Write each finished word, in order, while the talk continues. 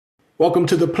Welcome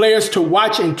to the Players to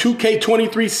Watch in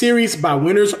 2K23 series by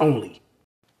winners only.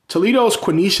 Toledo's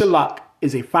Quinesha Lockett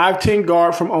is a 5'10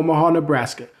 guard from Omaha,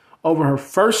 Nebraska. Over her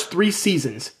first 3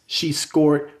 seasons, she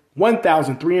scored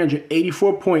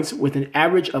 1,384 points with an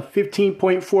average of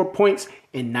 15.4 points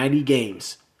in 90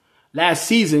 games. Last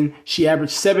season, she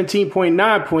averaged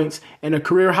 17.9 points and a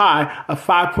career high of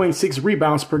 5.6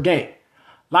 rebounds per game.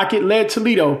 Lockett led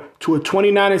Toledo to a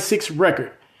 29-6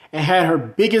 record and had her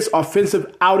biggest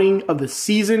offensive outing of the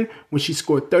season when she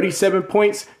scored 37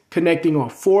 points, connecting on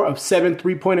 4 of 7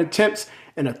 three-point attempts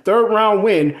and a third-round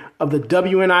win of the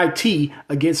WNIT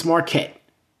against Marquette.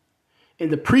 In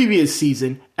the previous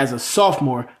season, as a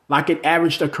sophomore, Lockett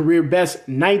averaged a career-best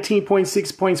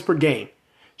 19.6 points per game.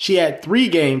 She had 3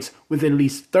 games with at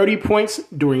least 30 points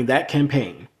during that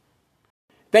campaign.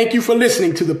 Thank you for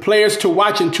listening to the Players to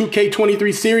Watch in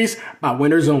 2K23 series by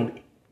winners only.